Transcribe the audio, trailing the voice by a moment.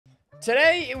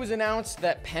Today, it was announced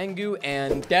that Pengu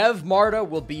and Dev Marta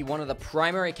will be one of the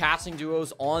primary casting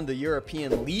duos on the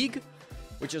European League,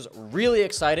 which is really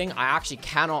exciting. I actually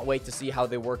cannot wait to see how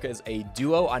they work as a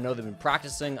duo. I know they've been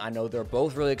practicing. I know they're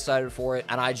both really excited for it,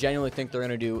 and I genuinely think they're going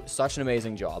to do such an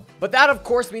amazing job. But that, of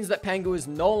course, means that Pengu is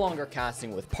no longer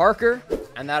casting with Parker,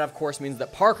 and that, of course, means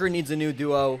that Parker needs a new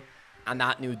duo, and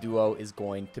that new duo is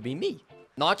going to be me.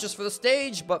 Not just for the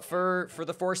stage, but for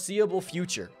the foreseeable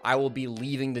future. I will be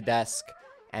leaving the desk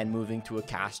and moving to a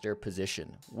caster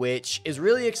position, which is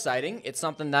really exciting. It's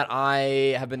something that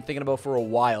I have been thinking about for a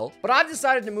while, but I've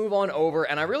decided to move on over,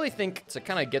 and I really think to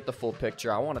kind of get the full picture,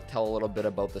 I want to tell a little bit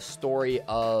about the story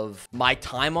of my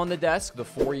time on the desk, the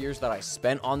 4 years that I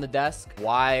spent on the desk,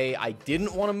 why I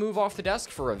didn't want to move off the desk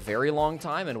for a very long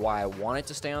time, and why I wanted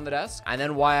to stay on the desk, and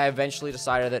then why I eventually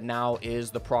decided that now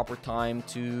is the proper time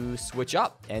to switch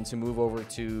up and to move over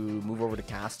to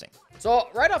casting. So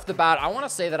right off the bat, I want to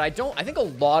say that I think a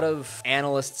lot of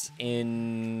analysts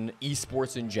in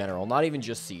esports in general, not even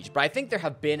just Siege, but I think there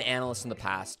have been analysts in the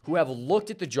past who have looked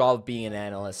at the job of being an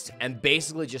analyst and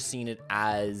basically just seen it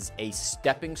as a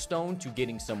stepping stone to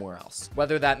getting somewhere else.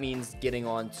 Whether that means getting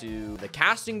onto the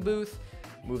casting booth,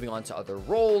 moving on to other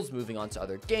roles, moving on to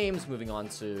other games, moving on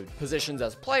to positions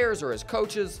as players or as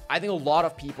coaches. I think a lot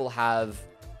of people have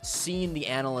seen the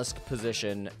analyst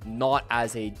position not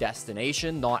as a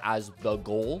destination, not as the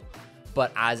goal,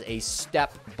 but as a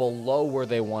step below where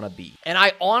they want to be. And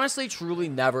I honestly, truly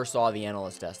never saw the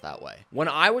analyst desk that way. When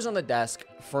I was on the desk,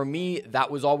 for me, that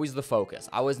was always the focus.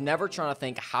 I was never trying to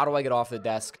think, how do I get off the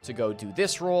desk to go do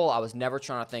this role? I was never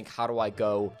trying to think, how do I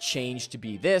go change to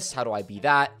be this? How do I be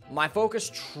that? My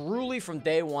focus truly from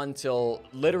day one till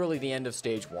literally the end of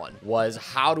stage one was,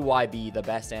 how do I be the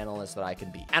best analyst that I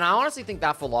can be? And I honestly think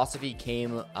that philosophy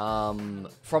came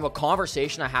from a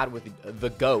conversation I had with the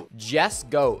GOAT, Jess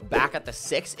GOAT, back at the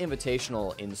 6th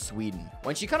Invitational in Sweden,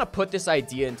 when she kind of put this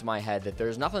idea into my head that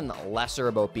there's nothing lesser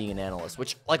about being an analyst,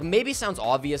 which like maybe sounds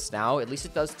obvious now, at least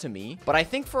it does to me, but I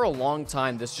think for a long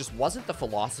time this just wasn't the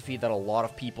philosophy that a lot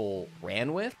of people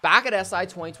ran with. Back at SI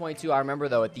 2022, I remember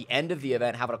though at the end of the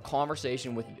event having a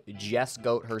conversation with Jess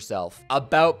GOAT herself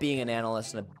about being an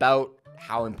analyst and about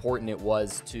how important it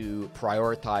was to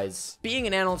prioritize being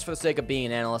an analyst for the sake of being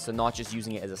an analyst and not just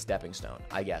using it as a stepping stone,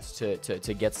 I guess,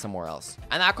 to get somewhere else.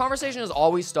 And that conversation has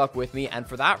always stuck with me, and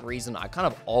for that reason, I kind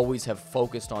of always have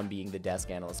focused on being the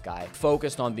desk analyst guy,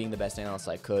 focused on being the best analyst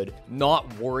I could,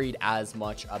 not worried as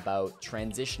much about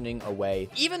transitioning away,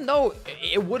 even though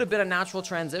it would have been a natural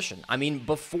transition. I mean,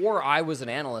 before I was an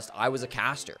analyst, I was a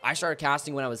caster. I started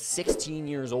casting when I was 16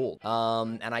 years old,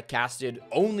 and I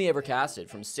only ever casted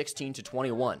from 16 to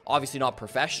 21. Obviously not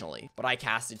professionally, but I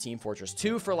casted Team Fortress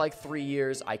 2 for like 3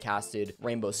 years. I casted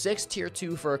Rainbow Six Tier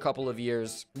 2 for a couple of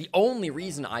years. The only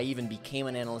reason I even became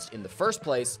an analyst in the first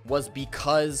place was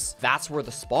because that's where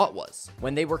the spot was.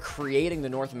 When they were creating the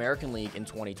North American League in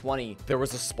 2020, there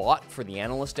was a spot for the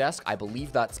analyst desk. I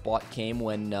believe that spot came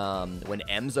when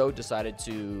Emzo decided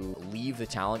to leave the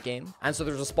talent game. And so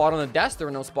there was a spot on the desk. There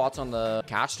were no spots on the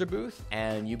caster booth,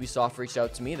 and Ubisoft reached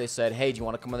out to me. They said, hey, do you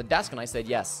want to come on the desk? And I said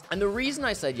yes. And the reason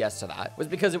I said yes to that was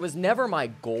because it was never my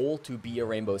goal to be a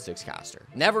Rainbow Six caster.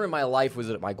 Never in my life was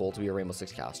it my goal to be a Rainbow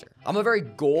Six caster. I'm a very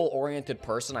goal-oriented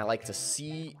person. I like to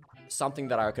see something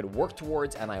that I could work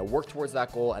towards, and I work towards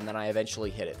that goal, and then I eventually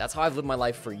hit it. That's how I've lived my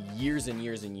life for years and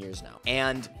years and years now.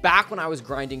 And back when I was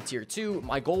grinding Tier 2,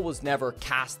 my goal was never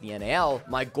cast the NAL.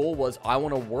 My goal was I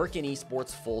want to work in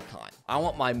esports full-time. I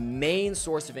want my main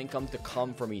source of income to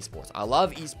come from esports. I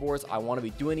love esports. I want to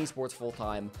be doing esports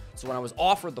full-time. So when I was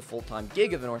offered the full-time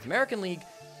gig of the North American League,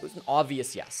 it was an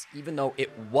obvious yes, even though it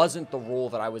wasn't the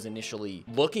role that I was initially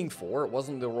looking for. It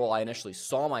wasn't the role I initially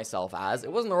saw myself as.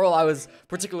 It wasn't the role I was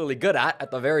particularly good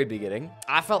at the very beginning.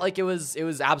 I felt like it was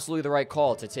absolutely the right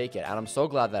call to take it, and I'm so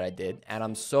glad that I did, and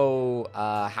I'm so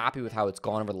happy with how it's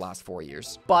gone over the last 4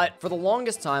 years. But for the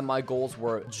longest time, my goals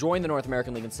were join the North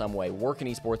American League in some way, work in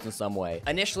esports in some way.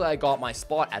 Initially, I got my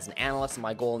spot as an analyst, and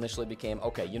my goal initially became,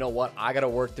 okay, you know what? I gotta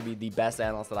work to be the best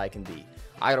analyst that I can be.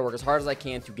 I gotta work as hard as I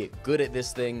can to get good at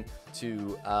this thing,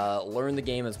 to learn the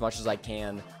game as much as I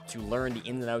can, to learn the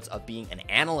ins and outs of being an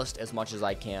analyst as much as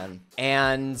I can.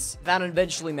 And that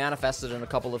eventually manifested in a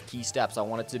couple of key steps. I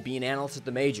wanted to be an analyst at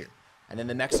the major, and then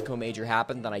the Mexico major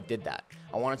happened, and I did that.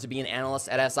 I wanted to be an analyst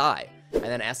at SI, And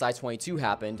then SI22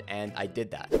 happened, and I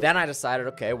did that. Then I decided,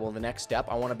 okay, well, the next step,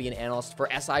 I want to be an analyst for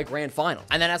SI Grand Finals.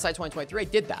 And then SI 2023, I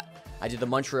did that. I did the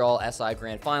Montreal SI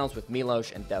Grand Finals with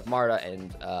Milos and Dev Marta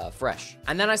and Fresh.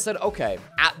 And then I said, okay,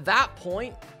 at that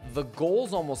point, the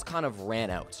goals almost kind of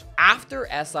ran out. After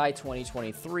SI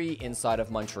 2023 inside of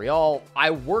Montreal,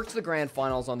 I worked the Grand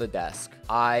Finals on the desk.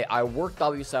 I worked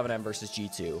W7M versus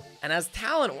G2. And as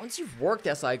talent, once you've worked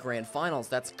SI Grand Finals,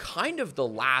 that's kind of the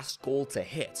last goal to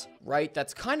hit, right?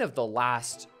 That's kind of the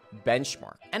last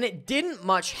benchmark. And it didn't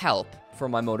much help for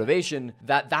my motivation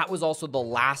that was also the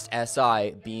last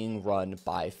SI being run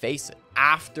by Faceit.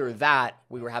 After that,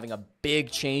 we were having a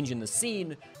big change in the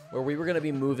scene where we were going to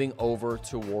be moving over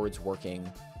towards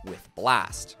working with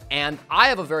Blast. And I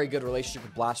have a very good relationship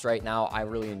with Blast right now. I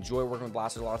really enjoy working with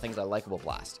Blast. There's a lot of things I like about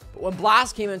Blast. But when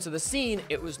Blast came into the scene,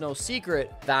 it was no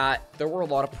secret that there were a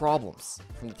lot of problems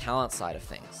from the talent side of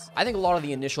things. I think a lot of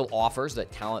the initial offers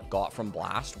that talent got from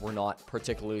Blast were not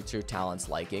particularly to talent's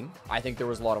liking. I think there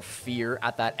was a lot of fear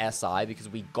at that SI because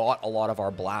we got a lot of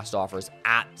our Blast offers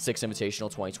at Six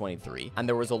Invitational 2023. And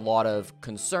there was a lot of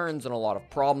concerns and a lot of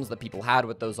problems that people had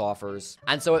with those offers.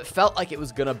 And so it felt like it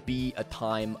was gonna be a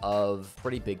time of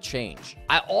pretty big change.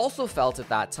 I also felt at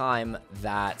that time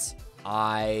that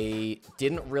I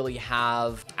didn't really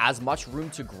have as much room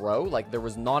to grow. Like, there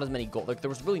was not as many goals. Like, there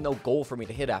was really no goal for me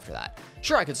to hit after that.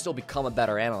 Sure, I could still become a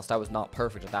better analyst. I was not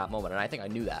perfect at that moment, and I think I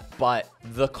knew that. But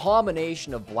the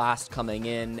combination of Blast coming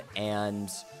in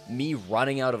and me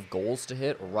running out of goals to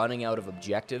hit, running out of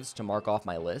objectives to mark off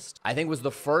my list, I think was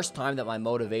the first time that my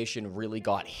motivation really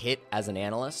got hit as an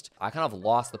analyst. I kind of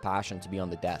lost the passion to be on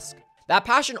the desk. That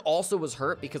passion also was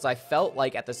hurt because I felt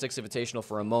like at the Six Invitational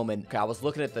for a moment, okay, I was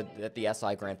looking at the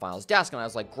SI Grand Finals desk and I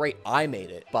was like, great, I made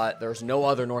it, but there's no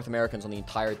other North Americans on the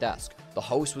entire desk. The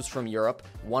host was from Europe,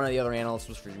 one of the other analysts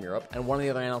was from Europe, and one of the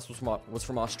other analysts was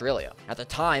from Australia. At the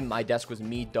time, my desk was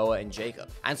me, Doa, and Jacob.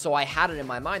 And so I had it in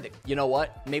my mind that, you know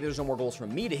what, maybe there's no more goals for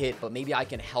me to hit, but maybe I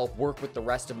can help work with the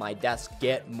rest of my desk,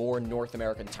 get more North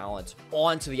American talent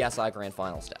onto the SI Grand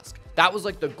Finals desk. That was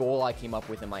like the goal I came up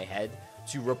with in my head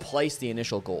to replace the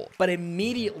initial goal. But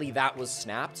immediately that was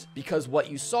snapped because what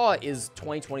you saw is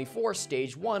 2024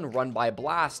 stage 1 run by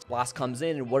Blast. Blast comes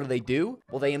in and what do?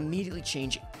 Well, they immediately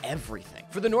change everything.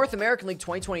 For the North American League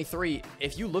 2023,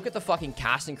 if you look at the fucking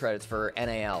casting credits for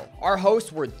NAL, our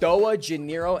hosts were Doa,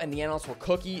 Janiro, and the analysts were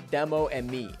Cookie, Demo, and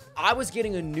me. I was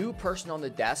getting a new person on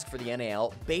the desk for the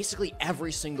NAL basically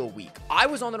every single week. I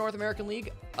was on the North American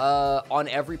League on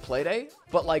every playday,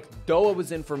 but like Doa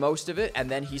was in for most of it, and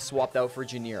then he swapped out for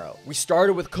Janiro. We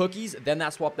started with Cookies, then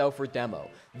that swapped out for Demo.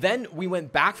 Then we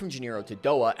went back from Janiro to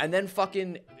Doa, and then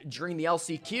fucking during the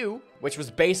LCQ, which was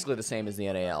basically the same as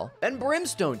the NAL, then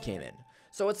Brimstone came in.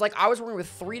 So it's like I was working with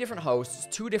 3 different hosts,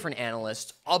 2 different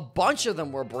analysts. A bunch of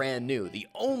them were brand new. The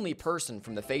only person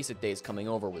from the Faceit days coming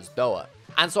over was Doa.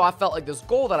 And so I felt like this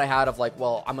goal that I had of like,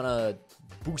 well, I'm gonna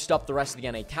boost up the rest of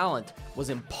the NA talent was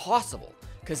impossible.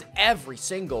 Because every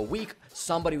single week,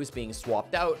 somebody was being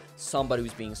swapped out, somebody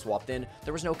was being swapped in.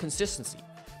 There was no consistency.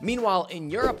 Meanwhile, in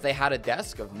Europe, they had a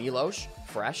desk of Milos,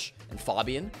 Fresh, and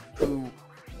Fabian, who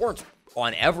weren't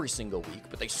on every single week,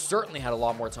 but they certainly had a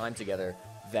lot more time together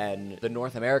than the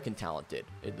North American talent did,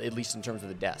 at least in terms of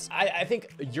the desk. I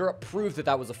think Europe proved that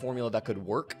that was a formula that could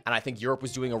work, and I think Europe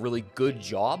was doing a really good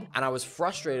job, and I was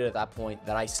frustrated at that point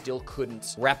that I still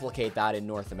couldn't replicate that in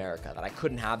North America, that I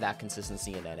couldn't have that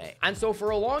consistency in NA. And so for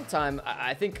a long time,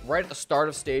 I think right at the start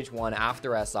of stage 1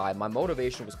 after SI, my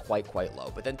motivation was quite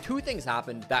low. But then 2 things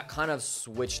happened that kind of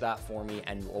switched that for me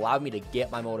and allowed me to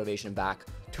get my motivation back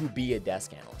to be a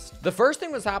desk analyst. The first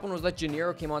thing that's happened was that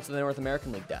Janiro came onto the North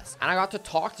American League desk, and I got to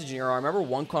talk to Janiro. I remember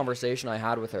one conversation I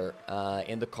had with her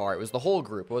in the car. It was the whole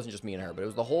group. It wasn't just me and her, but it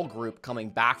was the whole group coming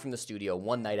back from the studio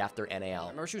one night after NAL. I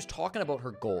remember she was talking about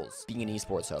her goals being an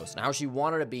esports host and how she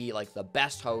wanted to be like the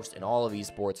best host in all of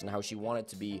esports and how she wanted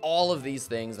to be all of these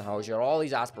things and how she had all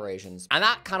these aspirations. And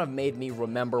that kind of made me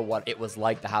remember what it was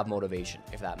like to have motivation,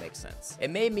 if that makes sense. It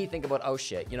made me think about, oh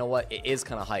shit, you know what? It is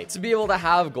kind of hype to be able to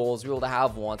have goals, to be able to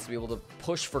have wants, to be able to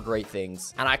push for great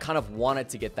things. And I kind of wanted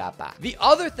to get that back. The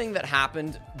other thing that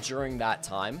happened during that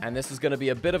time, and this is going to be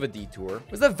a bit of a detour,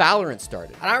 was that Valorant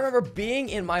started. And I remember being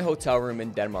in my hotel room in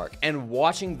Denmark and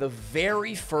watching the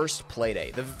very first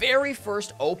playdate, the very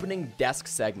first opening desk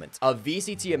segment of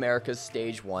VCT America's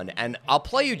Stage 1. And I'll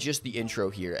play you just the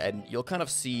intro here, and you'll kind of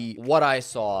see what I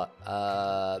saw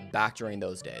back during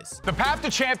those days. The path to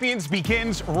champions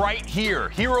begins right here.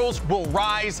 Heroes will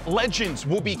rise, legends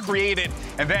will be created,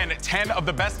 and then 10 of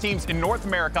the best teams in North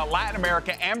America, Latin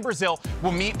America, and Brazil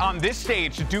will meet on this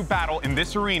stage to do battle in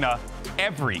this arena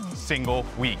every single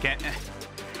week.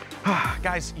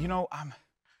 Guys, you know, I'm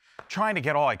trying to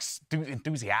get all like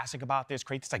enthusiastic about this,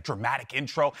 create this like dramatic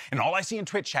intro, and all I see in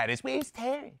Twitch chat is, where's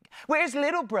Tarek? Where's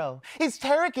little bro? Is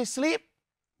Tarek asleep?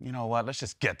 You know what? Let's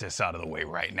just get this out of the way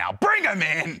right now. Bring him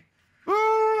in!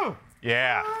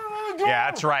 Yeah. Yeah,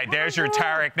 that's right. There's your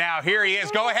Tarek now. Here he is.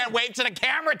 Go ahead, wave to the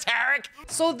camera, Tarek.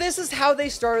 So this is how they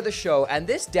started the show, and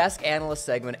this desk analyst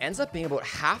segment ends up being about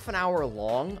half an hour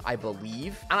long, I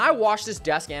believe. And I watched this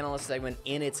desk analyst segment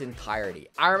in its entirety.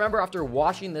 I remember after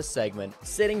watching this segment,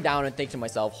 sitting down and thinking to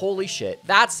myself, holy shit,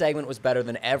 that segment was better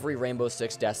than every Rainbow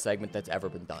Six desk segment that's ever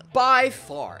been done. By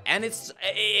far. And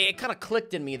it kind of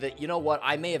clicked in me that, you know what,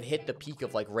 I may have hit the peak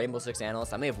of like Rainbow Six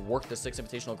analyst. I may have worked the Six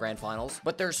Invitational Grand Finals,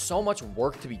 but there's so much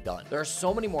work to be done. There are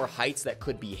so many more heights that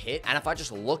could be hit, and if I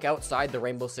just look outside the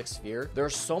Rainbow Six sphere,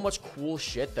 there's so much cool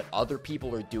shit that other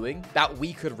people are doing that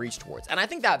we could reach towards. And I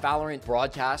think that Valorant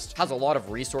broadcast has a lot of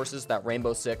resources that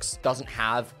Rainbow Six doesn't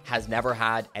have, has never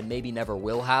had, and maybe never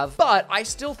will have. But I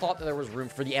still thought that there was room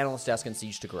for the analyst desk and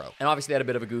Siege to grow. And obviously they had a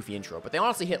bit of a goofy intro, but they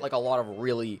honestly hit like a lot of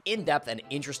really in-depth and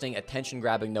interesting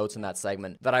attention-grabbing notes in that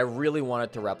segment that I really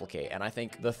wanted to replicate. And I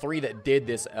think the three that did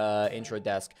this intro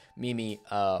desk, Mimi,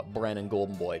 Bren, and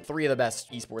Golden Boy, three of the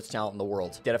best esports talent in the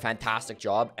world, did a fantastic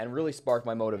job and really sparked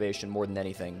my motivation more than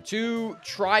anything to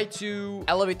try to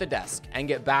elevate the desk and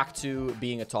get back to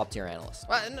being a top-tier analyst.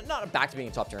 Well, not back to being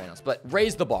a top-tier analyst, but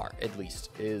raise the bar, at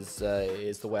least, is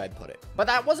the way I'd put it. But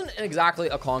that wasn't exactly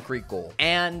a concrete goal.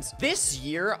 And this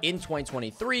year, in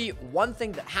 2023, one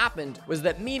thing that happened was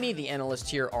that Mimi, the analyst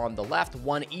here on the left,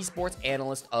 won Esports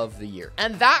Analyst of the Year.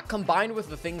 And that, combined with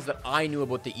the things that I knew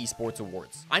about the Esports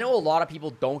Awards. I know a lot of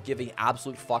people don't give an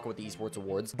absolute fuck with the Esports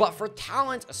Awards, but for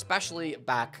talent, especially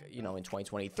back, you know, in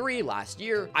 2023, last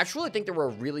year, I truly think they were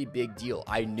a really big deal.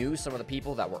 I knew some of the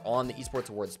people that were on the Esports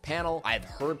Awards panel. I've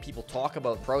heard people talk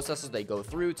about processes they go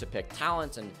through to pick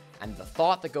talent and the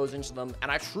thought that goes into them,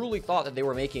 and I truly thought that they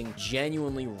were making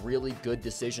genuinely really good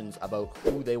decisions about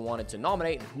who they wanted to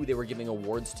nominate and who they were giving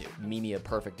awards to. Mimi, a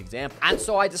perfect example. And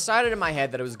so I decided in my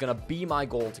head that it was gonna be my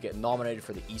goal to get nominated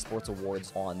for the Esports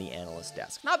Awards on the analyst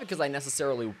desk. Not because I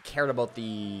necessarily cared about I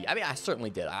mean, I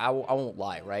certainly did. I won't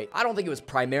lie, right? I don't think it was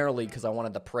primarily because I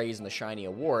wanted the praise and the shiny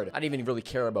award. I didn't even really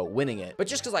care about winning it, but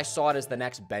just because I saw it as the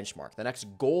next benchmark, the next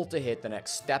goal to hit, the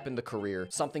next step in the career,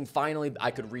 something finally I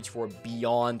could reach for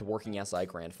beyond working SI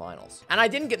Grand Finals. And I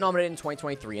didn't get nominated in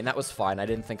 2023, and that was fine. I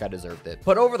didn't think I deserved it.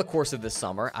 But over the course of this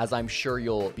summer, as I'm sure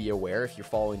you'll be aware if you're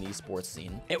following the esports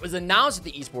scene, it was announced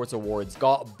that the Esports Awards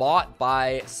got bought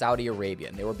by Saudi Arabia,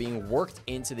 and they were being worked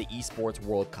into the Esports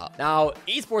World Cup. Now,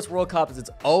 Esports World Cup is its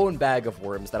own bag of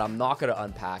worms that I'm not going to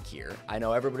unpack here. I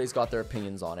know everybody's got their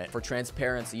opinions on it. For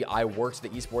transparency, I worked the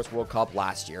Esports World Cup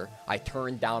last year. I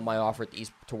turned down my offer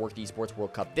to work the Esports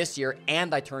World Cup this year,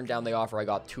 and I turned down the offer I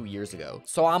got 2 years ago.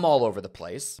 So I'm all over the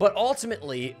place. But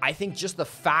ultimately, I think just the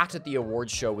fact that the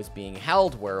awards show was being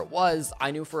held where it was, I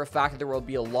knew for a fact that there would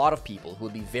be a lot of people who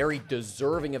would be very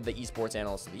deserving of the Esports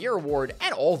Analyst of the Year award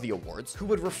and all the awards who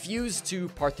would refuse to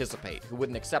participate, who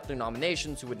wouldn't accept their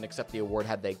nominations, who wouldn't accept the award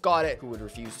had they got it, who would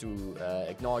refuse to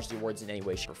acknowledge the awards in any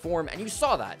way, shape, or form. And you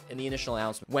saw that in the initial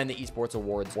announcement when the Esports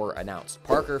Awards were announced.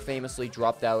 Parker famously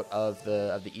dropped out of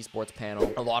the esports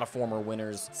panel. A lot of former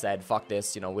winners said, fuck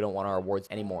this, you know, we don't want our awards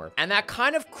anymore. And that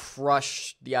kind of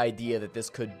crushed the idea that this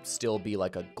could still be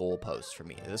like a goalpost for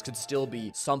me. This could still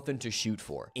be something to shoot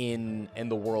for in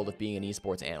the world of being an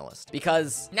esports analyst.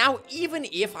 Because now, even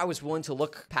if I was willing to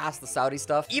look past the Saudi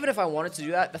stuff, even if I wanted to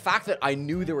do that, the fact that I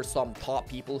knew there were some top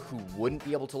people who wouldn't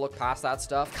be able to look past that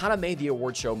stuff kind of made the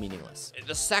award show meaningless.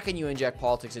 The second you inject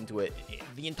politics into it,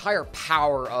 the entire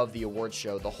power of the award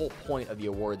show, the whole point of the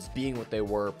awards being what they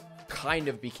were, kind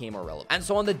of became irrelevant. And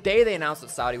so on the day they announced that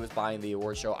Saudi was buying the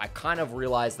award show, I kind of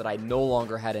realized that I no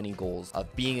longer had any goals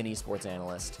of being an esports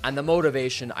analyst. And the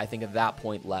motivation, I think, at that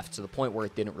point left to the point where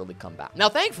it didn't really come back. Now,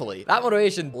 thankfully, that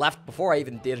motivation left before I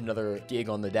even did another gig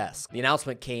on the desk. The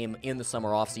announcement came in the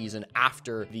summer off season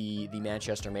after the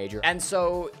Manchester Major. And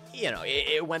so, you know,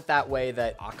 it went that way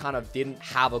that I kind of didn't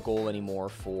have a goal anymore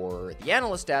for the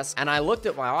analyst desk. And I looked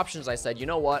at my options. I said, you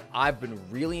know what? I've been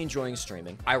really enjoying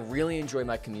streaming. I really enjoy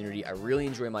my community. I really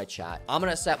enjoy my chat. I'm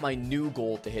gonna set my new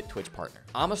goal to hit Twitch partner.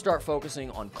 I'm gonna start focusing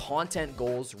on content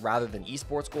goals rather than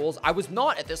esports goals. I was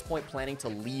not at this point planning to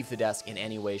leave the desk in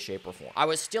any way, shape, or form. I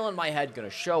was still in my head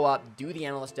gonna show up, do the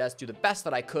analyst desk, do the best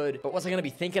that I could, but was I gonna be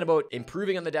thinking about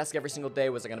improving on the desk every single day?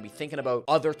 Was I gonna be thinking about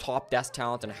other top desk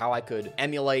talent and how I could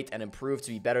emulate and improve to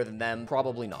be better than them?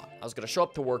 Probably not. I was gonna show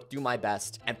up to work, do my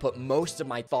best, and put most of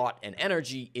my thought and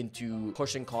energy into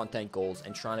pushing content goals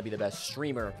and trying to be the best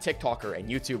streamer, TikToker, and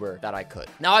YouTuber sure that I could.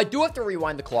 Now, I do have to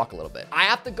rewind the clock a little bit. I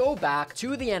have to go back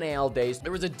to the NAL days.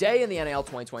 There was a day in the NAL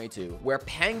 2022 where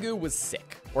Pengu was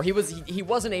sick, or he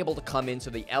wasn't able to come into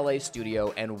the LA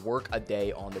studio and work a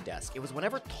day on the desk. It was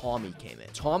whenever Tommy came in.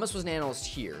 Thomas was an analyst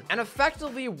here, and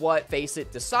effectively what Face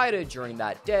It decided during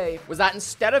that day was that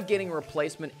instead of getting a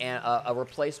replacement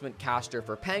caster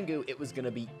for Pengu, it was going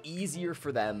to be easier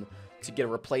for them to get a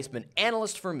replacement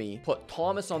analyst for me, put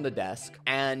Thomas on the desk,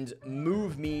 and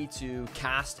move me to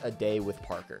cast a day with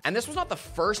Parker. And this was not the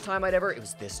first time it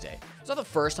was this day. It's not the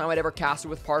first time I'd ever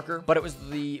casted with Parker, but it was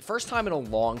the first time in a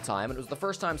long time, and it was the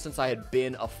first time since I had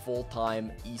been a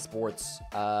full-time esports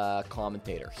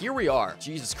commentator. Here we are.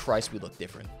 Jesus Christ, we look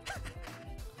different.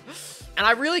 And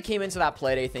I really came into that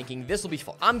play day thinking this will be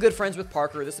fun. I'm good friends with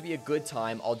Parker. This will be a good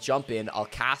time. I'll jump in. I'll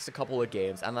cast a couple of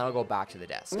games, and then I'll go back to the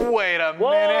desk. Wait a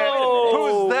minute.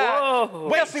 Who's that?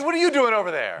 Wait, Jesse, what are you doing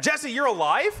over there? Jesse, you're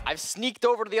alive? I've sneaked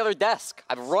over to the other desk.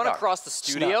 I've run across the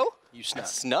studio. You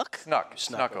snuck.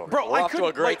 Snuck over. Bro, we're off to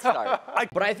a great start.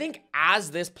 But I think as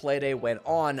this playday went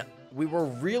on, we were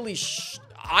really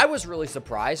I was really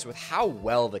surprised with how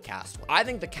well the cast went. I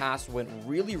think the cast went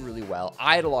really, really well.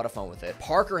 I had a lot of fun with it.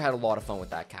 Parker had a lot of fun with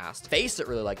that cast. Face It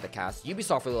really liked the cast.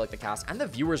 Ubisoft really liked the cast. And the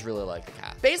viewers really liked the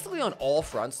cast. Basically, on all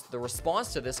fronts, the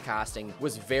response to this casting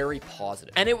was very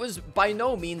positive. And it was by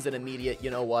no means an immediate, you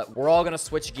know what, we're all going to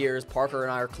switch gears. Parker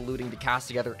and I are colluding to cast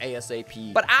together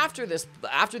ASAP. But after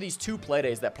these two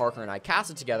playdays that Parker and I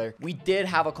casted together, we did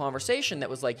have a conversation that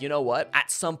was like, you know what, at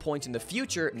some point in the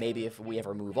future, maybe if we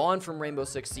ever move on from Rainbow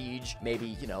Six Siege, maybe,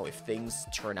 you know, if things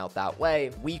turn out that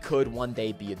way, we could one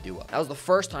day be a duo. That was the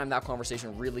first time that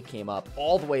conversation really came up,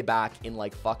 all the way back in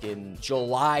like fucking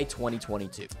July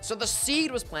 2022. So the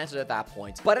seed was planted at that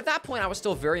point. But at that point, I was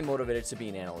still very motivated to be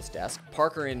an analyst desk.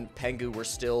 Parker and Pengu were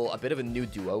still a bit of a new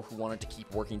duo who wanted to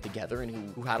keep working together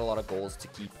and who had a lot of goals to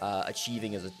keep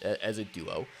achieving as a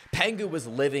duo. Pengu was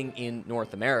living in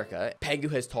North America. Pengu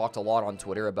has talked a lot on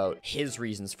Twitter about his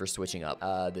reasons for switching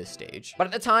up this stage. But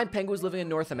at the time, Pengu was living in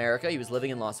North America. He was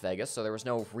living in Las Vegas, so there was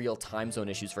no real time zone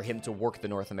issues for him to work the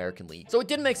North American League. So it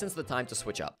didn't make sense at the time to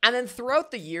switch up. And then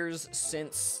throughout the years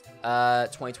since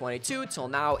 2022 till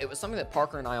now, it was something that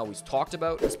Parker and I always talked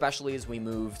about, especially as we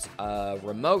moved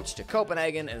remote to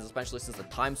Copenhagen, and especially since the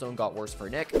time zone got worse for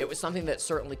Nick. It was something that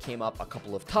certainly came up a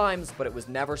couple of times, but it was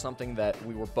never something that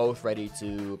we were both ready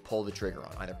to pull the trigger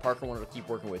on. Either Parker wanted to keep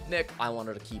working with Nick, I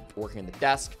wanted to keep working in the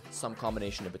desk, some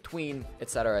combination in between,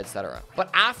 etc., etc.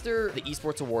 But after the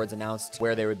Esports Awards announced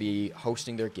where they would be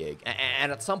hosting their gig,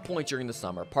 and at some point during the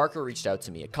summer, Parker reached out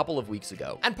to me a couple of weeks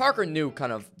ago, and Parker knew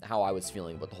kind of how I was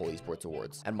feeling about the whole Esports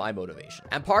Awards and my motivation.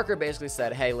 And Parker basically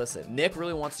said, hey, listen, Nick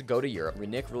really wants to go to Europe.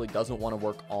 Nick really doesn't want to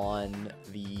work on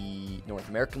the North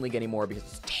American League anymore because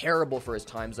it's terrible for his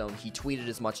time zone. He tweeted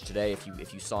as much today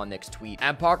if you saw Nick's tweet.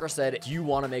 And Parker said, do you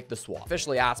want to make the swap?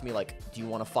 Officially asked me, like, do you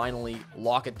want to finally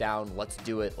lock it down? Let's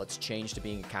do it. Let's change to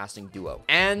being a casting duo.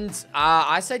 And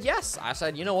I said yes. I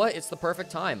said, you know what? It's the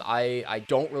perfect time. I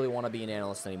don't really want to be an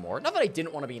analyst anymore. Not that I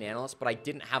didn't want to be an analyst, but I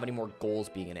didn't have any more goals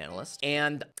being an analyst.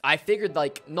 And I figured,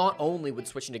 like, not only would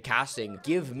switching to casting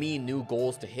give me new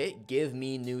goals to hit, give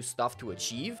me new stuff to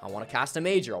achieve. I want to cast a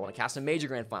major. I want to cast a major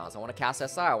grand finals. I want to cast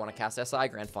SI. I want to cast SI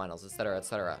grand finals, etc.,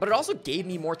 etc. But it also gave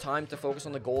me more time to focus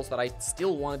on the goals that I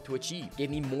still wanted to achieve. It gave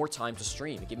me more time to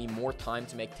stream. It gave me more time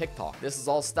to make TikTok. This is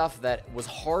all stuff that was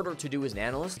harder to do as an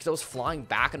analyst because I was flying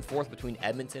back and forth between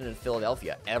Edmonton and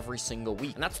Philadelphia every single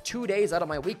week. And that's 2 days out of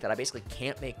my week that I basically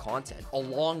can't make content,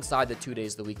 alongside the 2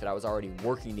 days of the week that I was already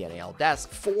working the NAL desk.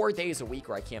 4 days a week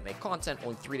where I can't make content,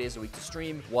 only 3 days a week to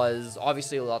stream, was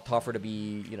obviously a lot tougher to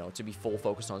be, you know, to be full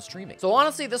focused on streaming. So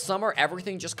honestly, this summer,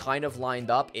 everything just kind of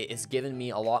lined up. It's given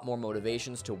me a lot more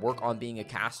motivations to work on being a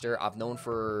caster. I've known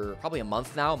for probably a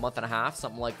month now, a month and a half,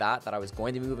 something like that, that I was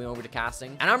going to be moving over to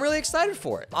casting, and I'm really excited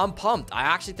for it. I'm pumped. I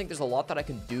actually think there's a lot that I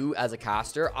can do as a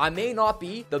caster. I may not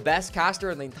be the best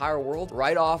caster in the entire world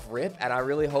right off rip, and I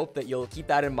really hope that you'll keep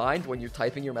that in mind when you're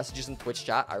typing your messages in Twitch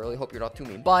chat. I really hope you're not too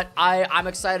mean, but I'm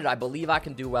excited. I believe I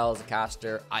can do well as a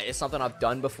caster. It's something I've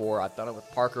done before. I've done it with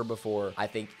Parker before. I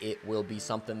think it will be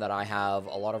something that I have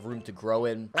a lot of room to grow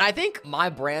in. And I think my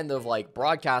brand of like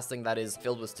broadcasting that is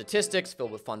filled with statistics,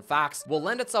 filled with fun facts, will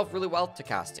lend itself really well to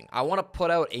casting. I want to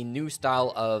put out a new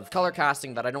style of color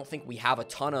casting that I don't think we have a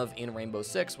ton of in Rainbow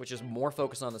Six, which is more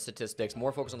focused on the statistics,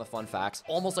 more focused on the fun facts,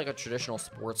 almost like a traditional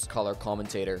sports color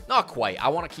commentator. Not quite. I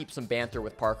want to keep some banter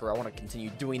with Parker. I want to continue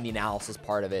doing the analysis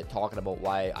part of it, talking about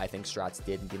why I think strats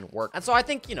did and didn't work. And so I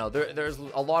think, you know, there's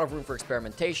a lot of room for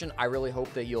experimentation. I really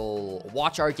hope that you'll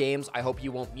watch our games. I hope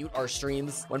you won't mute our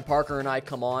streams when Parker and I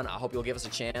come on. I hope you'll give us a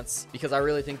chance, because I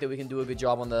really think that we can do a good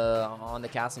job on the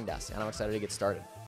casting desk, and I'm excited to get started.